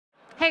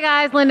Hey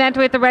guys, Linda Antwi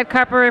with the Red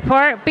Carpet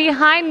Report.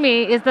 Behind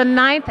me is the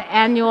 9th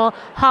annual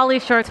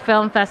HollyShorts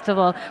Film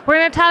Festival. We're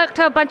going to talk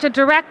to a bunch of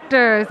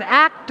directors,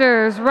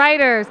 actors,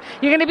 writers.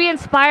 You're going to be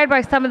inspired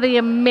by some of the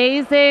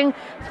amazing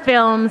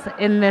films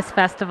in this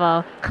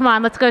festival. Come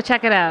on, let's go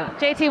check it out.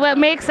 JT, what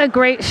makes a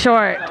great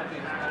short?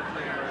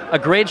 A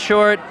great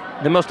short,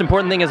 the most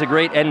important thing is a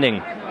great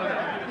ending.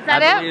 Is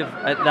that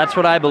it? That's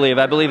what I believe.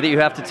 I believe that you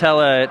have to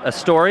tell a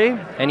story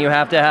and you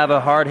have to have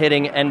a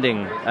hard-hitting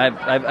ending.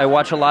 I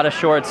watch a lot of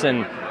shorts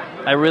and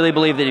I really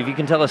believe that if you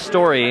can tell a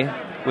story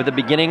with a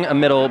beginning, a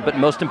middle, but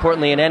most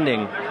importantly an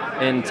ending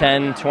in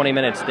 10, 20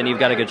 minutes, then you've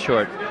got a good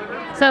short.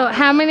 So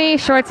how many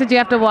shorts did you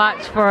have to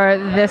watch for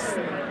this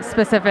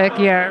specific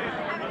year?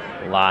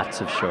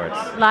 Lots of shorts.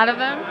 A lot of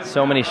them?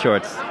 So many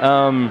shorts.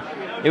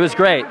 It was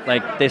great.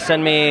 Like, they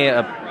send me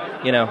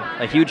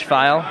a huge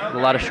file, a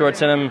lot of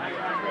shorts in them.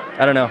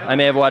 I don't know, I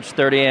may have watched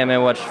 30, I may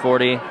have watched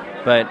 40,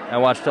 but I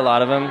watched a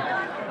lot of them,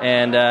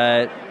 and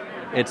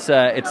it's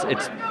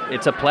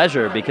a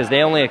pleasure because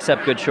they only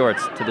accept good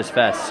shorts to this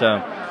fest,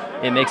 so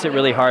it makes it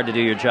really hard to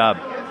do your job.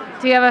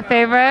 Do you have a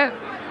favorite?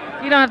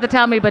 You don't have to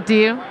tell me, but do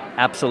you?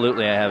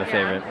 Absolutely, I have a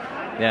favorite.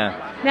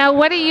 Yeah. Now,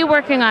 what are you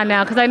working on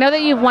now? Because I know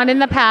that you've won in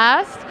the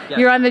past. Yeah.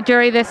 You're on the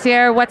jury this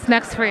year. What's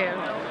next for you?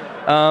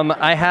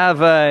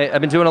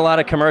 I've been doing a lot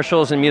of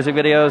commercials and music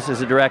videos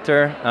as a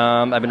director.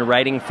 I've been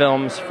writing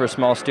films for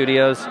small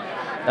studios,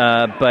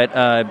 but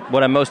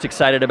what I'm most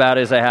excited about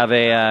is I have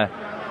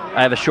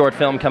a short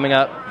film coming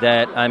up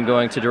that I'm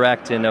going to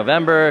direct in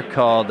November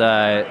called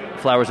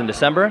Flowers in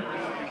December,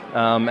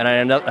 and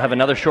I have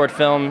another short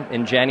film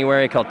in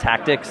January called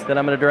Tactics that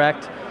I'm going to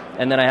direct,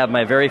 and then I have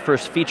my very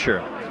first feature,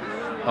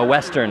 a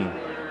Western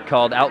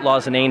called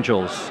Outlaws and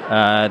Angels.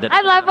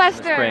 I love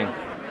Western. Spring.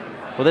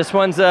 Well, this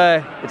one's,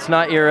 it's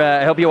not your,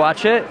 I hope you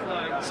watch it.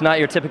 It's not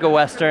your typical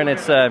Western.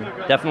 It's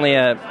definitely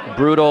a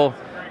brutal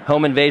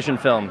home invasion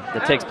film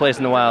that takes place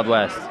in the Wild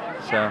West.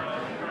 So,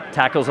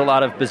 tackles a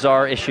lot of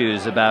bizarre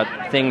issues about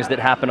things that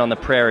happen on the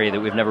prairie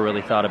that we've never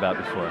really thought about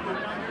before.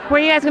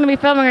 Where are you guys going to be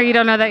filming, or you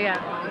don't know that yet?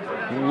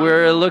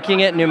 We're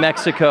looking at New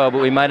Mexico,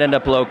 but we might end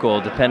up local,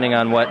 depending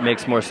on what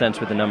makes more sense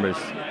with the numbers.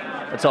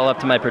 It's all up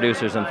to my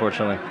producers,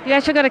 unfortunately. You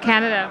guys should go to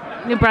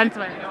Canada, New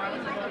Brunswick.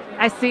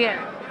 I see it.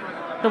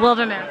 The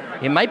wilderness.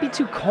 It might be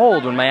too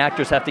cold when my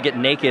actors have to get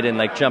naked and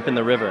like jump in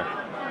the river.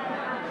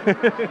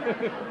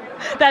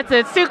 That's it.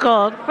 It's too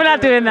cold. We're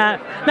not doing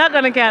that. Not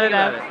going to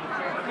Canada.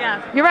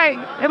 Yeah, you're right.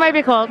 It might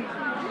be cold.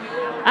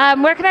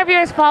 Where can our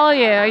viewers follow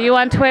you? Are you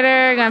on Twitter?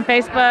 Are you on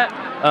Facebook?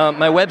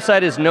 My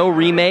website is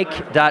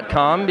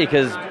noremake.com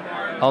because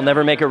I'll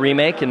never make a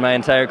remake in my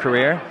entire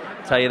career.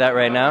 I'll tell you that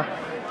right now.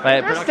 My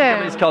production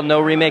company is called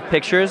No Remake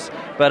Pictures,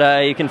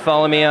 but you can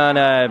follow me on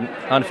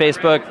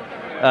Facebook.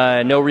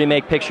 No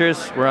Remake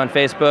Pictures. We're on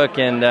Facebook,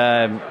 and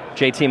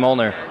JT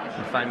Mollner.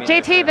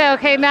 JT, though,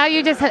 okay, now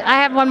I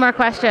have one more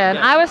question.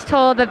 Yeah. I was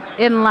told that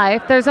in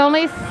life there's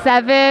only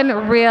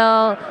 7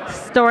 real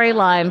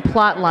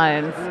plot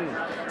lines.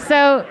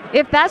 So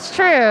if that's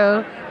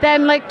true,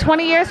 then like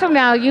 20 years from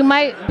now, you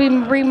might be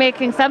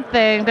remaking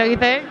something, don't you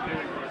think?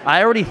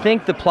 I already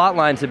think the plot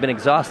lines have been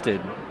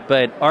exhausted,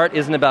 but art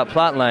isn't about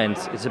plot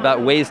lines. It's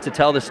about ways to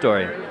tell the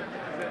story.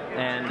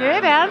 And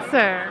good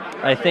answer.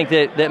 I think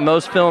that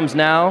most films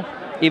now,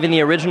 even the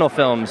original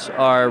films,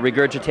 are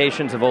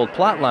regurgitations of old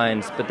plot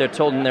lines, but they're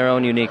told in their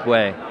own unique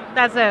way.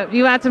 That's it.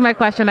 You answered my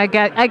question. I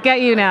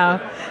get you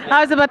now. I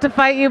was about to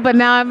fight you, but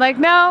now I'm like,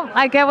 no,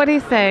 I get what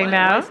he's saying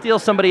now. Why steal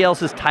somebody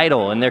else's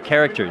title and their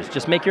characters?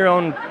 Just make your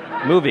own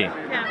movie.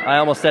 Yeah. I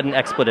almost said an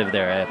expletive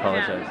there. I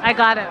apologize. Yeah, I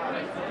got it.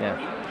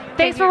 Yeah.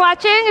 Thanks for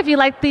watching. If you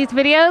like these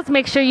videos,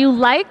 make sure you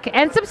like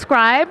and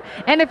subscribe.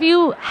 And if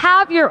you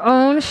have your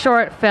own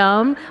short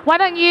film, why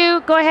don't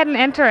you go ahead and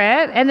enter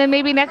it? And then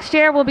maybe next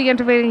year we'll be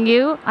interviewing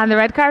you on the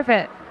red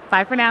carpet.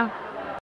 Bye for now.